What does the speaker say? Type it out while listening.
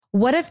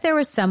What if there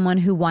was someone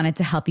who wanted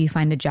to help you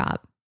find a job?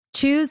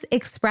 Choose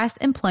Express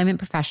Employment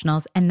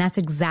Professionals, and that's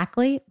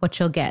exactly what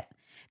you'll get.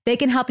 They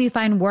can help you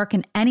find work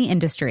in any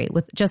industry.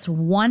 With just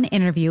one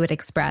interview at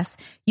Express,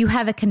 you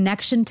have a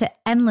connection to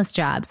endless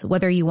jobs,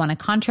 whether you want a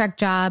contract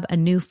job, a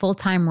new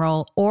full-time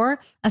role,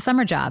 or a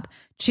summer job.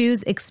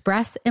 Choose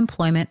Express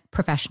Employment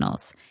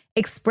Professionals.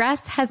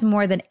 Express has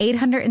more than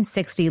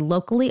 860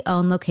 locally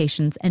owned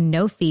locations and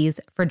no fees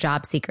for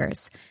job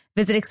seekers.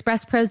 Visit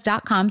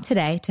expresspros.com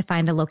today to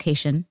find a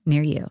location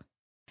near you.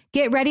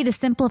 Get ready to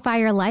simplify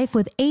your life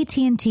with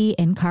AT&T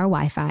in-car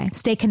Wi-Fi.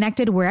 Stay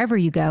connected wherever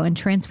you go and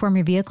transform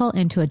your vehicle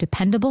into a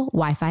dependable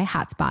Wi-Fi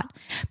hotspot.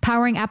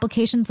 Powering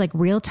applications like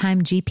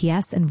real-time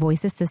GPS and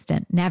voice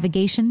assistant,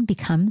 navigation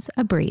becomes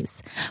a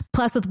breeze.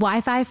 Plus, with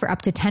Wi-Fi for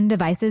up to 10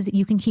 devices,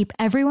 you can keep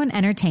everyone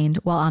entertained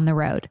while on the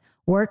road.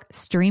 Work,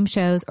 stream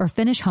shows, or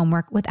finish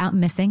homework without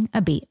missing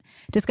a beat.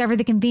 Discover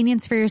the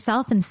convenience for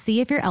yourself and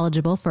see if you're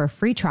eligible for a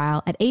free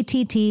trial at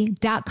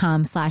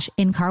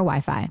att.com/in-car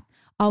Wi-Fi.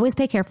 Always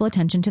pay careful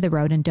attention to the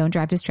road and don't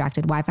drive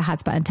distracted. Wi-Fi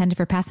hotspot intended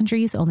for passenger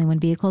use only when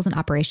vehicles in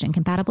operation.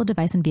 Compatible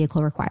device and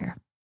vehicle require.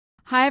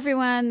 Hi,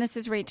 everyone. This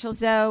is Rachel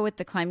Zoe with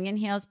the Climbing in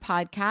Heels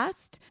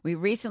podcast. We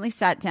recently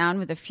sat down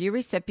with a few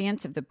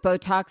recipients of the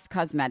Botox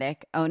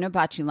Cosmetic,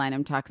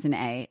 Onabotulinum Toxin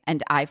A,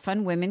 and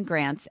iFund Women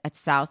grants at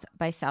South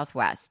by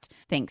Southwest,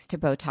 thanks to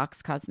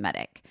Botox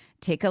Cosmetic.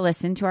 Take a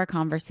listen to our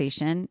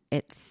conversation.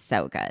 It's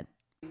so good.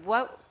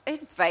 What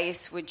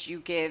advice would you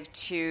give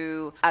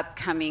to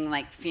upcoming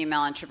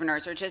female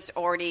entrepreneurs or just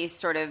already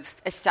sort of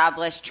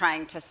established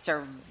trying to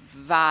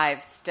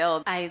survive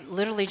still? I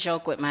literally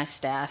joke with my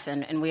staff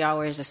and we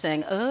always are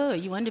saying, oh,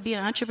 you want to be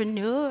an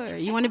entrepreneur?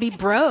 You want to be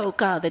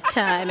broke all the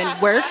time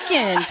and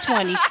working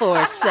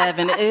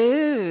 24/7.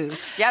 Ooh.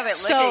 Yeah, but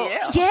look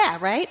at you. Yeah,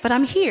 right? But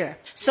I'm here.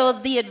 So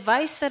the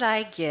advice that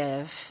I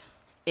give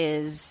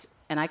is,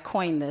 and I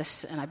coined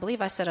this, and I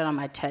believe I said it on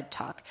my TED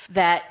Talk,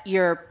 that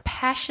your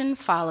passion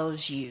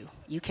follows you.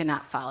 You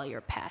cannot follow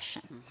your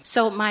passion. Mm-hmm.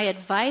 So my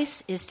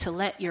advice is to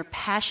let your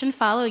passion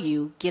follow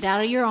you, get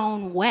out of your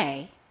own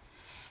way,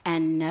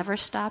 and never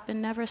stop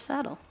and never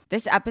settle.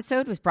 This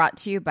episode was brought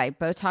to you by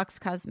Botox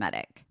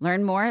Cosmetic.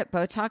 Learn more at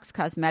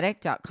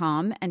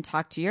BotoxCosmetic.com and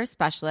talk to your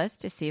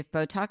specialist to see if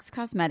Botox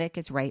Cosmetic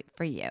is right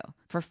for you.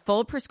 For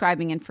full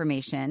prescribing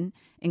information,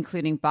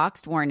 including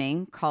boxed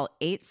warning, call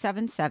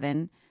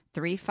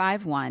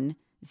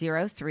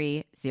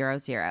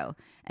 877-351-0300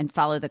 and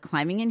follow the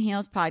Climbing in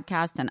Heels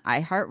podcast on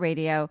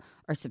iHeartRadio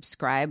or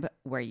subscribe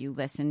where you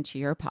listen to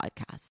your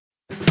podcast.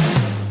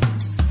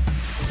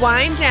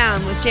 Wind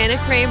Down with Jana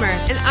Kramer,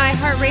 an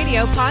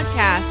iHeartRadio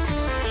podcast.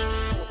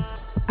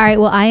 All right.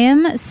 Well, I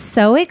am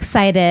so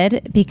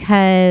excited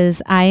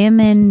because I am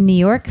in New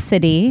York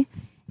City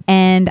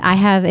and I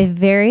have a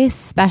very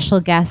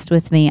special guest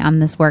with me on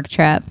this work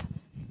trip.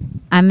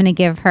 I'm going to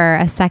give her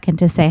a second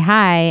to say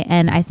hi,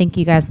 and I think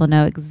you guys will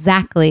know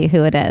exactly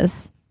who it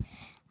is.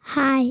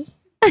 Hi.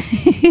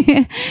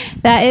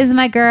 That is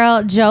my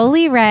girl,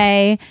 Jolie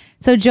Ray.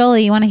 So,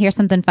 Jolie, you want to hear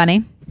something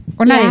funny?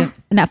 Or not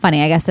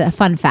funny, I guess, a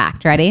fun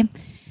fact. Ready?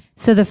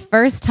 So, the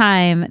first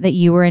time that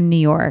you were in New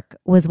York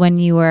was when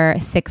you were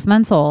 6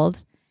 months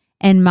old,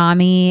 and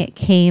mommy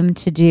came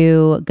to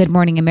do Good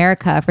Morning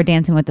America for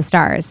Dancing with the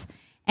Stars.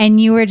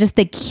 And you were just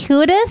the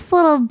cutest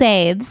little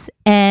babes.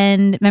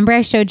 And remember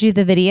I showed you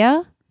the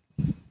video?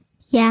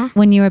 Yeah.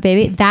 When you were a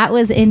baby? That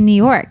was in New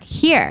York.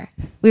 Here.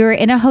 We were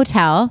in a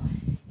hotel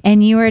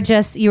and you were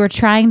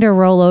trying to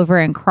roll over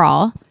and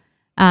crawl.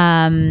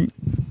 And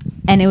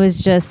it was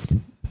just,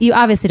 you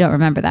obviously don't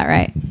remember that,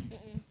 right?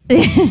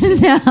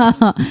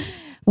 No.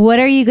 What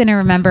are you going to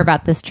remember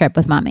about this trip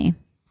with mommy?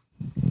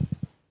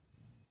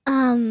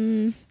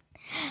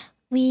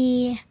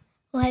 We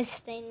was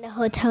staying in the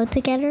hotel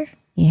together.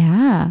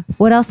 Yeah.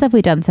 What else have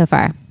we done so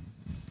far?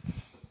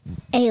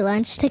 Ate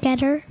lunch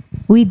together.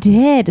 We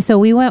did. So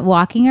we went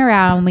walking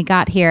around when we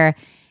got here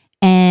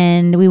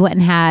and we went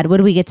and had, what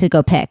did we get to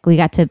go pick? We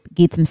got to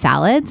eat some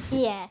salads.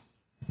 Yes.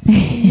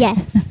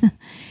 Yes.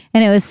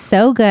 And it was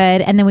so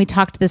good. And then we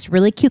talked to this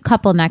really cute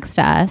couple next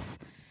to us.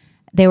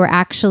 They were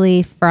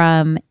actually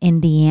from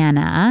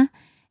Indiana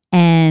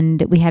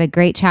and we had a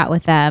great chat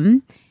with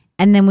them.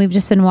 And then we've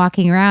just been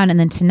walking around. And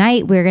then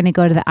tonight we're going to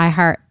go to the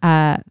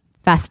iHeart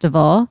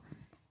Festival.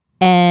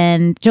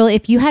 And Jolie,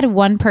 if you had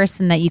one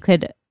person that you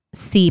could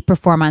see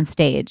perform on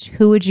stage,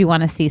 who would you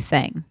want to see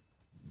sing?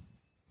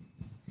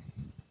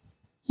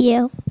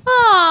 You.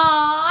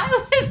 Aw, I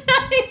was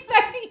not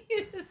expecting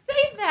you to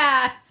say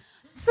that.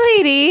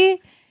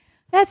 Sweetie,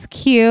 that's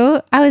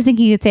cute. I was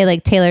thinking you'd say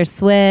like Taylor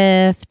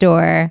Swift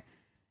or...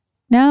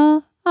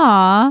 No?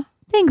 Aw,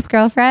 thanks,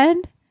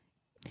 girlfriend.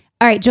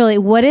 All right, Jolie,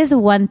 what is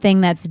one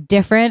thing that's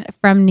different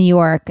from New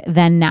York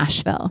than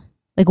Nashville?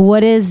 Like,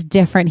 what is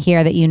different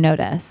here that you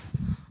notice?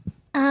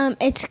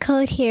 It's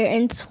cold here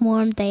and it's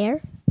warm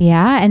there.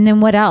 Yeah, and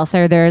then what else?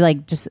 Are there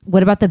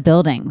what about the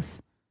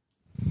buildings?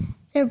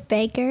 They're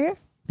bigger.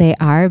 They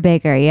are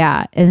bigger,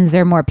 yeah. Is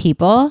there more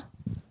people?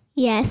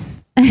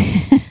 Yes.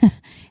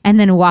 And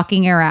then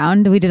walking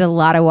around, we did a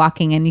lot of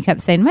walking and you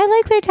kept saying, my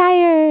legs are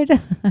tired.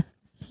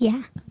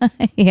 Yeah.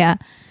 Yeah.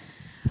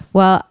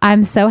 Well,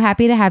 I'm so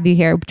happy to have you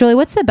here. Julie,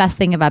 what's the best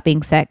thing about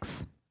being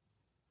 6?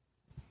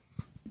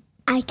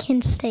 I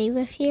can stay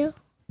with you.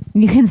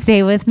 You can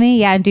stay with me,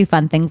 yeah, and do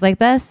fun things like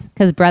this?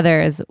 Because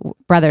brother's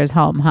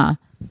home, huh?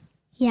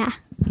 Yeah.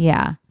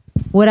 Yeah.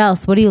 What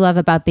else? What do you love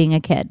about being a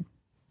kid?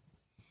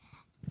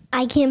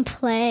 I can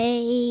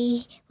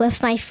play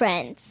with my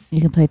friends.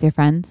 You can play with your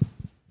friends?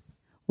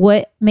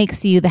 What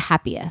makes you the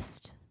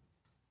happiest?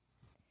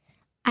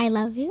 I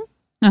love you.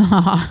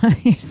 Oh,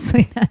 you're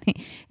sweet,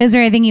 honey. Is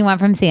there anything you want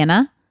from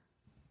Santa?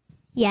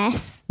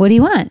 Yes. What do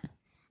you want?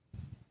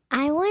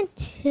 I want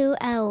 2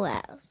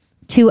 LOLs.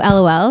 2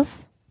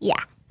 LOLs? Yeah.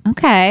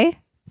 Okay.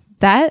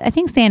 I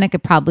think Santa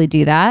could probably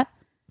do that.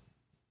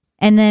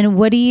 And then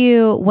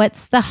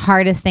what's the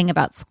hardest thing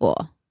about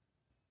school?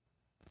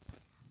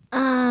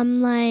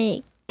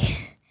 Like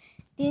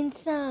doing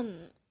some,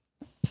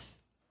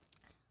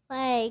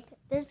 like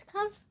there's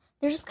kind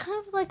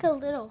of like a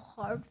little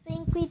hard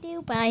thing we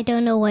do, but I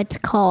don't know what's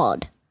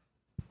called.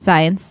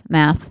 Science,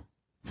 math,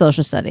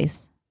 social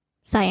studies.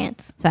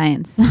 Science.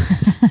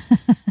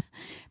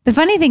 The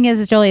funny thing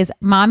is, Jolie,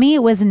 mommy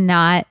was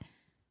not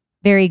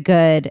very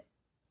good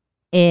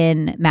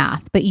in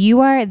math, but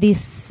you are the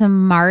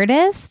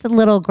smartest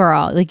little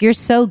girl. Like, you're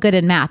so good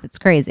in math. It's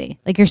crazy.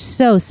 Like, you're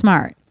so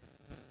smart.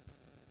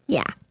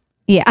 Yeah.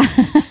 Yeah.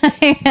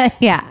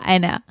 Yeah, I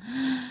know.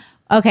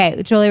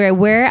 Okay, Julie Ray,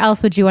 where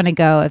else would you want to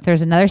go if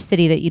there's another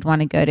city that you'd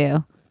want to go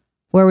to?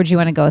 Where would you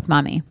want to go with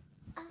mommy?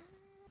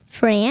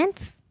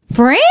 France.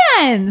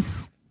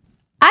 France.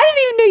 I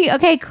didn't even know you.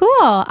 Okay,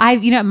 cool.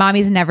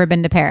 Mommy's never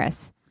been to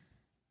Paris.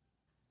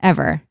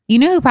 Ever. You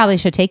know who probably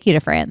should take you to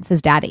France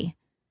is Daddy.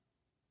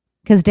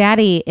 Because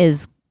Daddy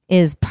is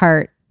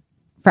part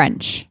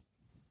French.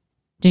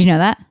 Did you know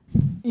that?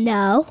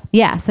 No.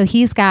 Yeah, so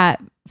he's got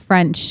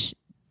French.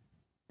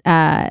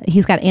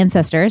 He's got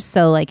ancestors.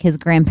 So like his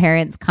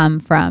grandparents come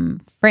from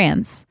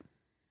France.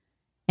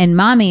 And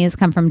mommy has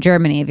come from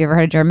Germany. Have you ever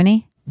heard of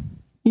Germany?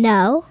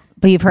 No.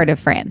 But you've heard of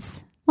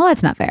France. Well,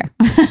 that's not fair.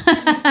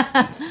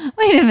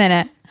 Wait a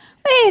minute.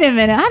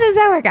 How does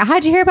that work out?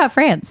 How'd you hear about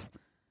France?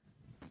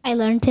 I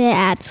learned it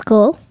at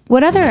school.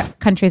 What other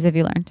countries have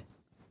you learned?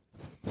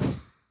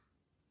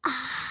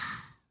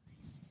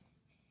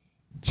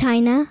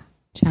 China.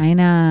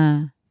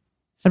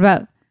 What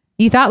about,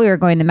 you thought we were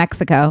going to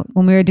Mexico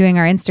when we were doing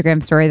our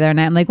Instagram story the other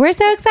night. I'm like, we're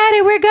so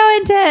excited. We're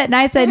going to it. And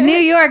I said, New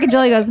York. And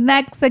Julie goes,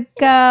 Mexico.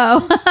 I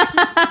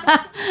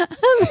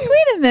was like,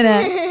 wait a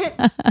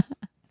minute.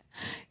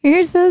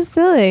 You're so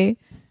silly.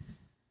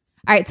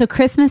 All right. So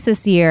Christmas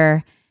this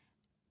year,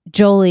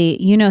 Jolie,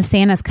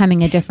 Santa's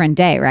coming a different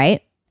day,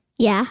 right?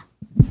 Yeah.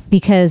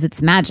 Because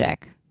it's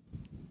magic.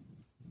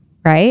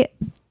 Right?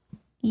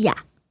 Yeah.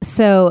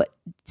 So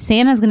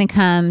Santa's going to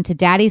come to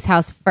Daddy's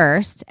house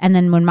first. And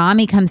then when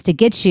mommy comes to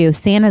get you,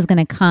 Santa's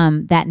going to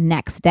come that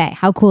next day.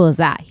 How cool is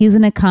that? He's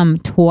going to come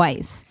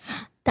twice.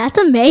 That's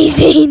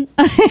amazing.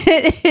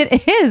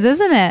 It is,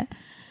 isn't it?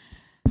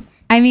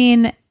 I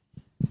mean,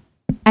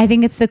 I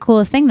think it's the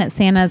coolest thing that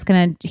Santa's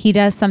he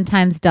does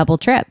sometimes double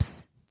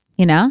trips,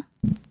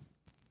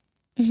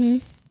 Mm-hmm.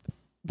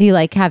 Do you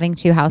like having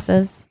 2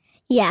 houses?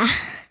 Yeah.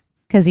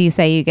 Because you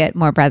say you get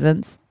more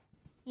presents?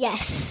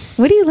 Yes.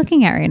 What are you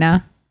looking at right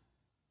now?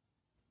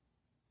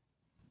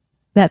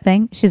 That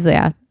thing? She's,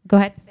 yeah. Go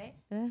ahead. Say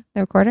the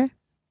recorder?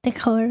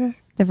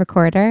 The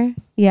recorder?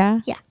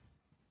 Yeah? Yeah.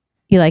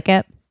 You like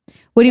it?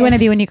 What do you want to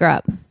be when you grow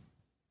up?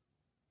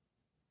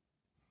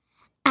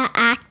 An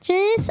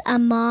actress, a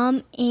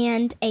mom,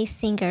 and a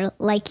singer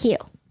like you.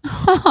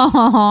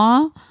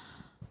 Aww.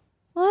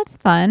 Well, that's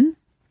fun.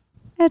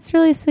 That's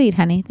really sweet,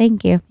 honey.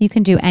 Thank you. You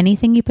can do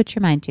anything you put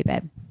your mind to,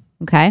 babe.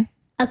 Okay?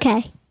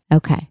 Okay.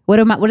 Okay. What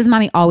does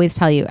mommy always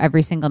tell you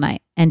every single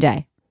night and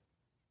day?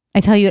 I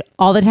tell you it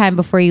all the time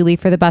before you leave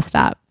for the bus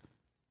stop.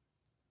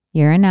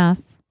 You're enough.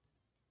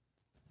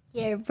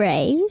 You're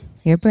brave.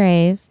 You're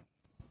brave.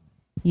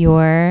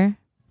 You're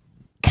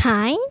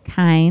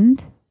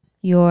kind.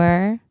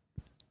 You're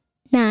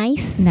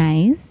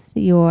nice.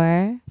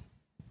 You're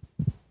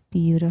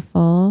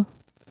beautiful.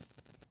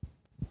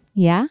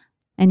 Yeah?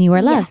 And you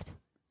are loved.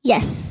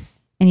 Yes.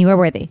 And you are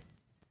worthy.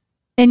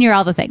 And you're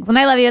all the things. And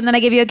I love you. And then I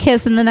give you a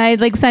kiss. And then I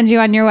send you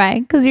on your way.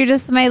 Because you're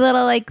just my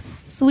little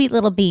sweet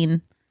little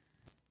bean.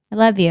 I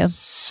love you.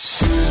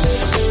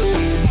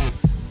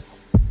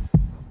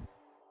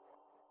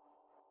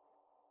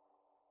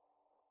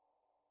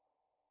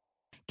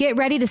 Get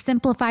ready to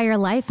simplify your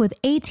life with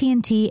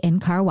AT&T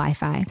in-car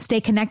Wi-Fi. Stay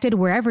connected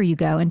wherever you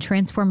go and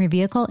transform your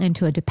vehicle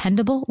into a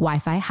dependable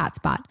Wi-Fi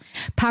hotspot.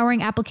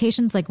 Powering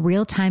applications like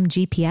real-time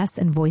GPS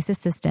and voice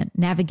assistant,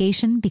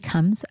 navigation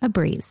becomes a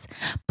breeze.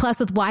 Plus,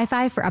 with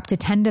Wi-Fi for up to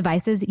 10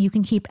 devices, you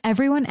can keep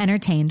everyone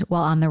entertained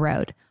while on the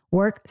road.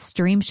 Work,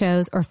 stream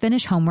shows, or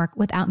finish homework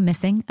without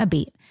missing a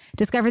beat.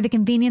 Discover the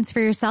convenience for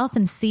yourself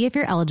and see if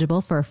you're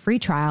eligible for a free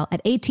trial at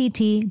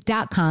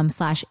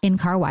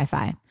att.com/in-car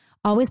Wi-Fi.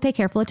 Always pay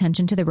careful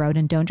attention to the road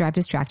and don't drive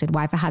distracted.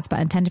 Wi-Fi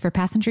hotspot intended for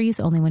passenger use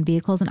only when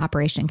vehicle is in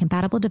operation.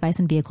 Compatible device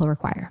and vehicle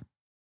require.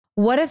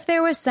 What if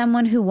there was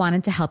someone who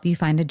wanted to help you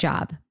find a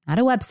job, not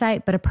a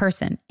website, but a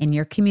person in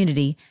your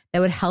community that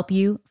would help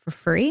you for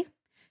free?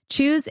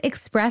 Choose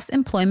Express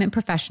Employment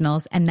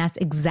Professionals, and that's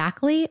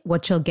exactly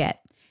what you'll get.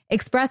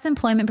 Express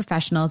Employment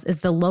Professionals is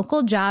the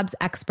local jobs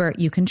expert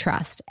you can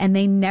trust, and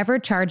they never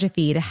charge a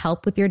fee to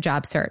help with your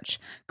job search.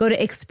 Go to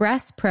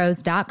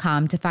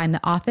expresspros.com to find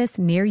the office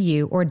near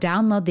you or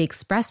download the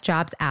Express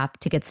Jobs app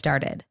to get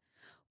started.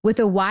 With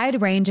a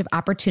wide range of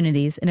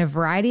opportunities in a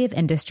variety of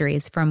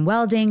industries, from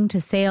welding to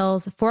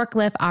sales,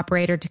 forklift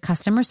operator to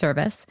customer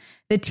service,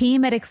 the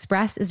team at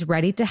Express is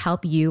ready to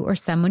help you or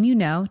someone you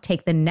know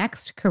take the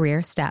next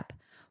career step.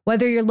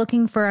 Whether you're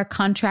looking for a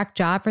contract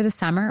job for the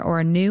summer or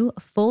a new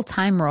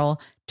full-time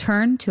role,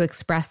 turn to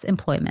Express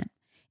Employment.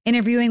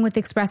 Interviewing with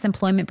Express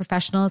Employment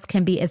Professionals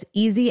can be as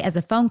easy as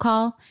a phone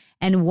call,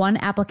 and one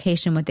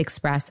application with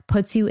Express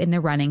puts you in the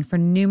running for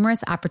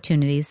numerous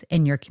opportunities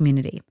in your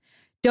community.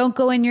 Don't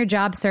go in your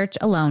job search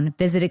alone.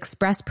 Visit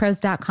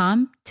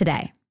expresspros.com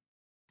today.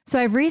 So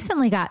I've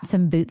recently got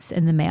some boots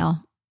in the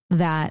mail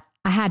that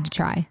I had to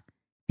try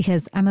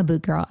because I'm a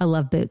boot girl. I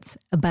love boots,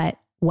 but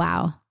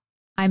wow.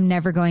 I'm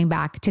never going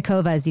back.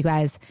 Tecovas, you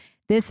guys.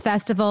 This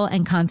festival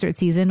and concert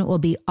season will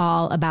be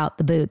all about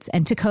the boots.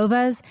 And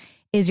Tecovas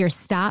is your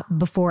stop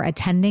before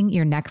attending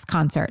your next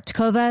concert.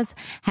 Tecovas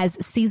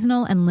has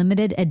seasonal and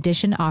limited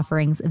edition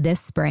offerings this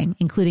spring,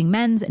 including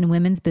men's and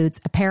women's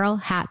boots, apparel,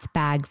 hats,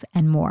 bags,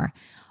 and more.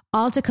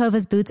 All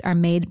Tecovas boots are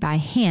made by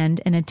hand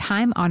in a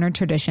time-honored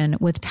tradition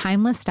with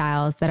timeless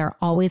styles that are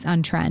always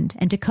on trend.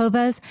 And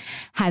Tecovas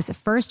has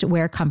first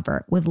wear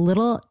comfort with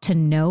little to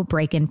no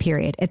break-in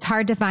period. It's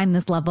hard to find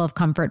this level of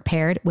comfort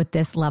paired with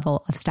this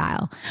level of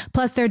style.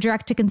 Plus, their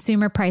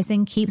direct-to-consumer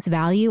pricing keeps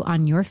value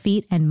on your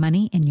feet and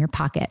money in your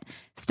pocket.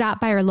 Stop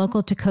by our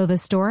local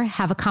Tecovas store,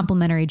 have a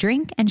complimentary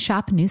drink, and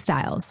shop new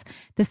styles.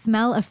 The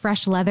smell of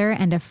fresh leather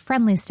and a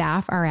friendly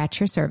staff are at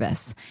your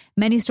service.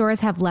 Many stores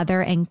have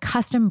leather and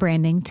custom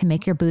branding to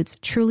make your boots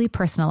truly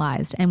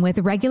personalized. And with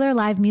regular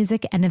live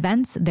music and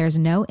events, there's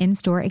no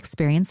in-store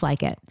experience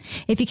like it.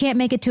 If you can't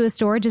make it to a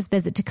store, just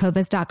visit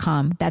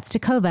tecovas.com. That's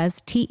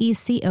Tecovas,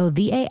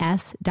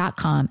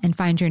 Tecovas.com, and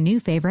find your new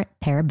favorite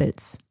pair of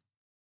boots.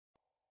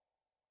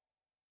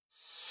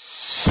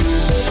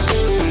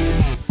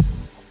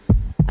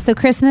 So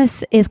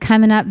Christmas is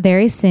coming up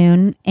very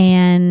soon,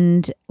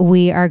 and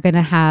we are going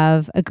to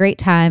have a great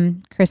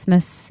time.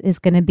 Christmas is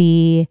going to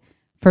be,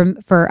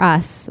 for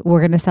us, we're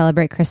going to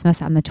celebrate Christmas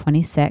on the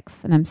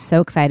 26th, and I'm so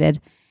excited.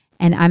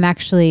 And I'm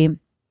actually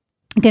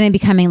going to be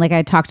coming, like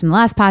I talked in the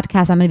last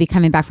podcast, I'm going to be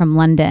coming back from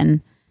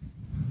London.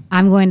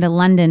 I'm going to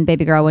London,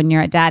 baby girl, when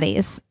you're at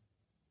Daddy's,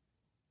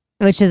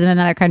 which is in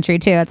another country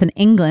too. It's in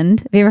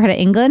England. Have you ever heard of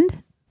England?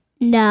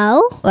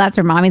 No. Well, that's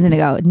where mommy's going to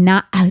go.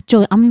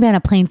 Joey, I'm going to be on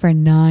a plane for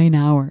 9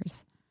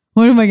 hours.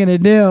 What am I going to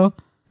do?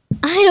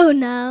 I don't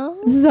know.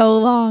 So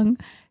long.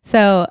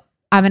 So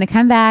I'm going to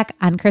come back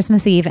on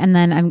Christmas Eve, and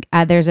then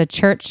there's a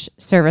church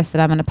service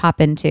that I'm going to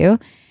pop into.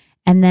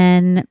 And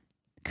then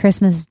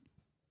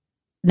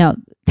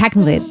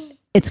technically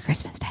it's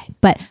Christmas Day,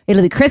 but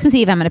it'll be Christmas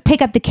Eve. I'm going to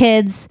pick up the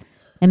kids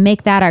and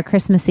make that our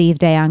Christmas Eve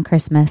day on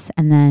Christmas.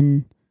 And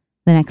then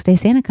the next day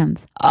Santa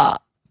comes. Oh,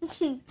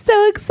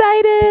 so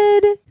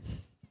excited.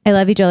 I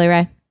love you, Jolie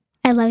Ray.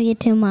 I love you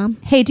too, Mom.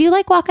 Hey, do you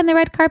like walking the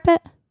red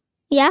carpet?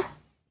 Yeah.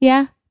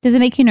 Yeah? Does it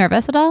make you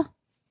nervous at all?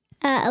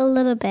 A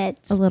little bit.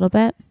 A little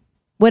bit?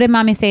 What did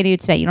Mommy say to you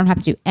today? You don't have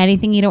to do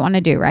anything you don't want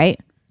to do, right?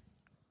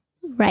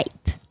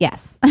 Right.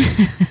 Yes.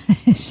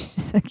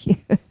 She's so cute.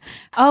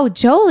 Oh,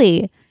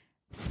 Jolie,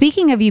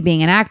 speaking of you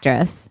being an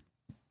actress.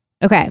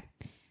 Okay.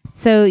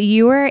 So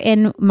you were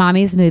in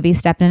Mommy's movie,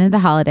 Stepping Into the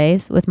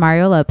Holidays with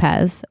Mario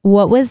Lopez.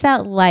 What was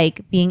that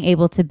like, being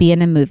able to be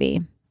in a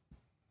movie?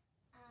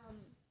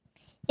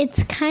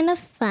 It's kind of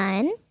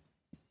fun.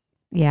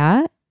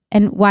 Yeah?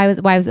 And why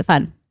was it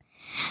fun?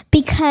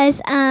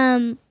 Because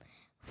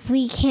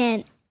we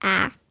can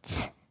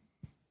act.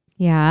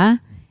 Yeah.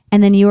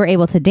 And then you were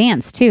able to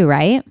dance too,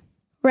 right?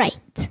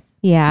 Right.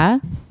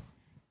 Yeah.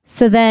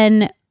 So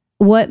then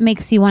what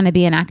makes you want to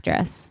be an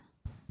actress?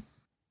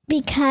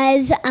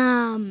 Because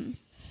I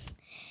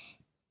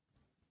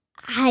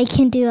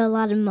can do a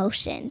lot of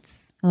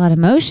motions. A lot of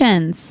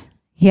motions.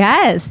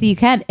 Yes, you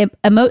can.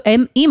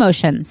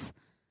 Emotions.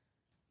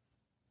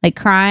 Like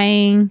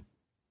crying,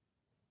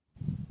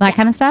 that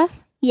kind of stuff?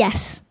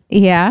 Yes.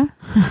 Yeah.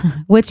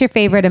 What's your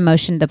favorite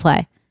emotion to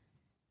play?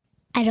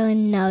 I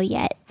don't know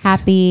yet.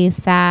 Happy,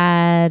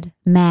 sad,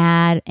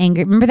 mad,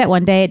 angry. Remember that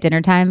one day at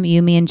dinner time,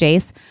 you, me, and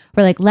Jace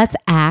were like, let's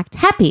act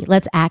happy.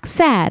 Let's act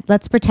sad.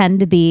 Let's pretend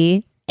to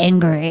be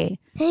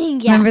angry.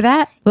 Yeah. Remember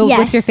that? Yes.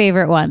 What's your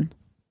favorite one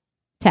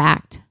to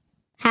act?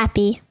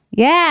 Happy.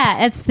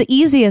 Yeah, it's the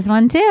easiest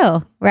one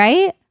too,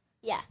 right?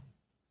 Yeah.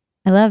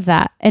 I love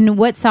that. And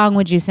what song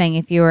would you sing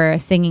if you were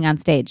singing on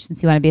stage,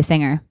 since you want to be a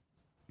singer?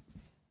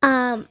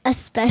 A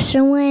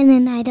special one,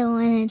 and I don't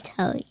want to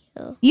tell you.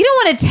 You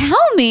don't want to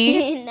tell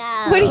me?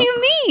 No. What do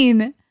you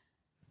mean?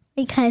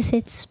 Because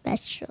it's a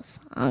special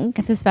song.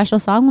 It's a special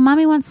song? Well,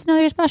 Mommy wants to know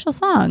your special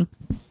song.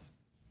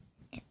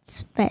 It's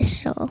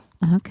special.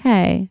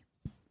 Okay.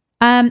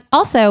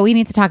 Also, we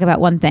need to talk about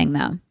one thing,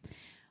 though.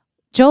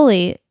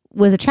 Jolie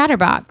was a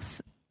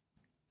chatterbox,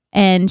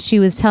 and she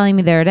was telling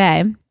me the other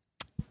day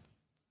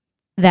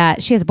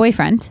that she has a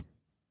boyfriend.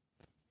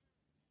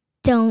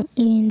 Don't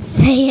even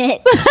say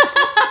it.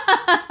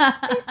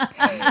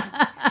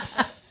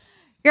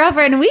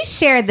 Girlfriend, we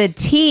share the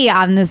tea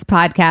on this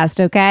podcast,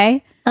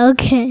 okay?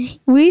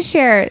 Okay. We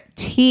share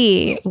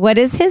tea. What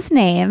is his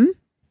name?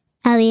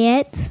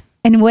 Elliot.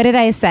 And what did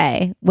I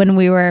say when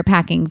we were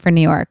packing for New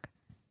York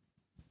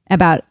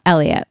about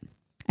Elliot?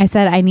 I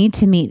said, I need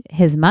to meet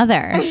his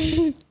mother.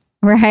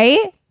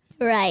 Right?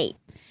 Right.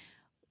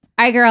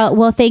 All right, girl.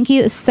 Well, thank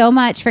you so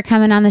much for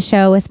coming on the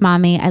show with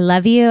Mommy. I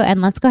love you.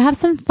 And let's go have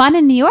some fun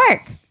in New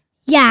York.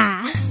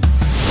 Yeah.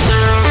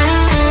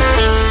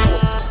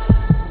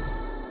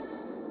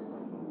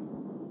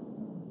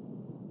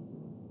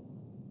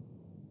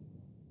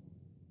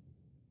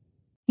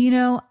 You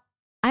know,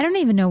 I don't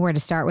even know where to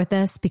start with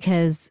this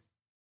because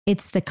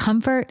it's the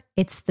comfort,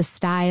 it's the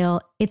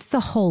style, it's the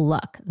whole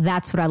look.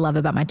 That's what I love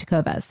about my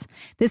Tecovas.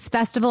 This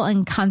festival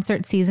and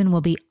concert season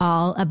will be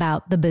all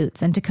about the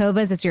boots, and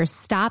Tecovas is your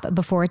stop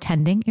before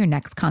attending your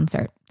next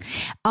concert.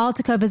 All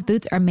Tecovas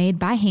boots are made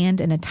by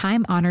hand in a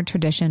time-honored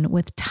tradition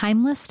with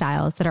timeless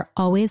styles that are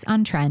always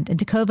on trend, and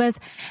Tecovas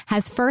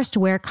has first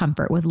wear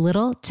comfort with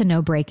little to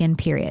no break-in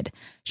period.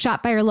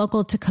 Shop by your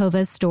local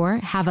Tecovas store,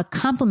 have a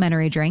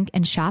complimentary drink,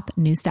 and shop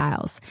new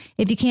styles.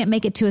 If you can't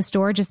make it to a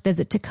store, just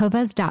visit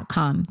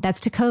tecovas.com.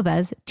 That's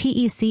Tecovas,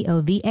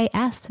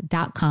 Tecovas.com,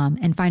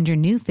 and find your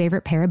new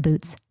favorite pair of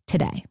boots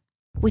today.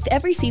 With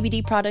every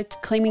CBD product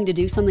claiming to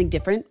do something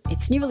different,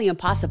 it's nearly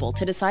impossible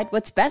to decide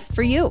what's best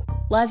for you.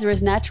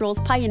 Lazarus Naturals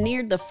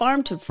pioneered the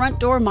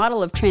farm-to-front-door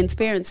model of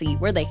transparency,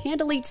 where they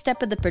handle each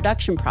step of the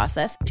production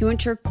process to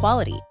ensure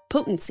quality,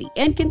 potency,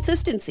 and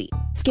consistency.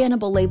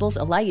 Scannable labels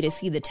allow you to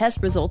see the test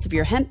results of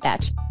your hemp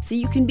batch, so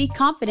you can be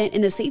confident in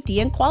the safety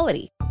and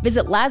quality.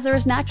 Visit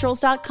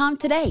LazarusNaturals.com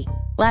today.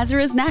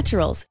 Lazarus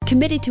Naturals,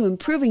 committed to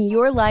improving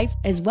your life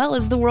as well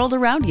as the world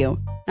around you.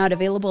 Not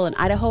available in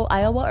Idaho,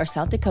 Iowa, or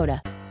South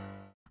Dakota.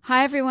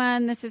 Hi,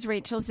 everyone. This is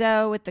Rachel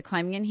Zoe with the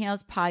Climbing in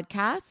Heels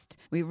podcast.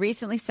 We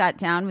recently sat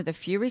down with a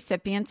few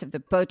recipients of the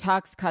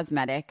Botox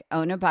Cosmetic,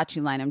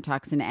 Onabotulinum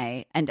Toxin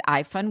A, and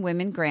iFund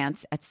Women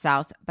grants at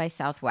South by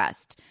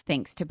Southwest,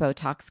 thanks to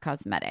Botox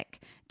Cosmetic.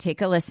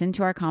 Take a listen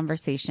to our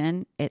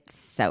conversation. It's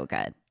so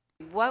good.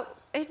 What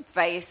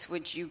advice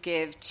would you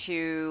give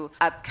to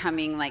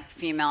upcoming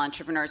female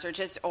entrepreneurs, or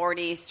just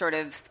already sort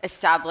of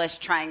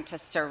established, trying to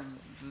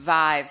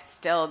survive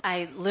still?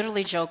 I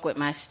literally joke with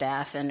my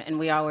staff, and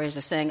we always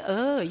are saying,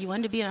 oh, you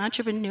want to be an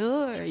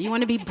entrepreneur? You want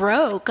to be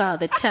broke all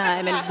the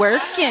time and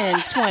working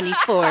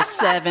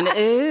 24/7?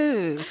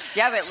 Ooh.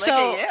 Yeah, but look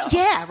at you.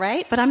 Yeah,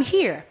 right? But I'm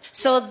here.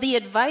 So the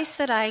advice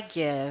that I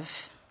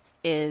give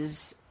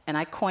is, and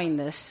I coined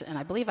this, and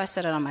I believe I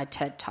said it on my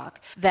TED Talk,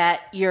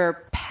 that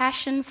your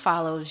passion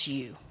follows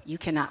you. You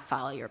cannot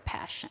follow your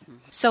passion. Mm-hmm.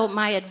 So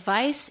my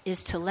advice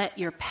is to let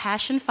your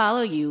passion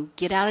follow you,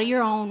 get out of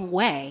your own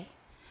way,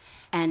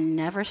 and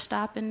never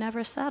stop and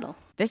never settle.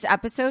 This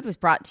episode was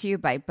brought to you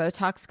by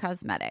Botox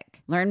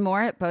Cosmetic. Learn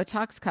more at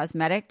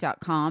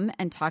BotoxCosmetic.com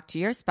and talk to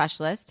your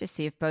specialist to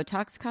see if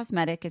Botox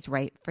Cosmetic is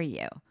right for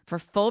you. For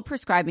full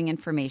prescribing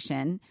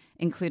information,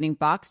 including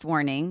boxed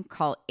warning,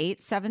 call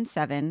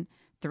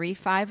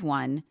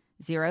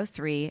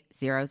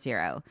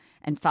 877-351-0300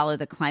 and follow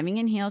the Climbing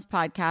in Heels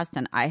podcast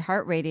on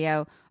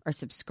iHeartRadio or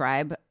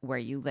subscribe where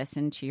you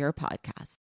listen to your podcast.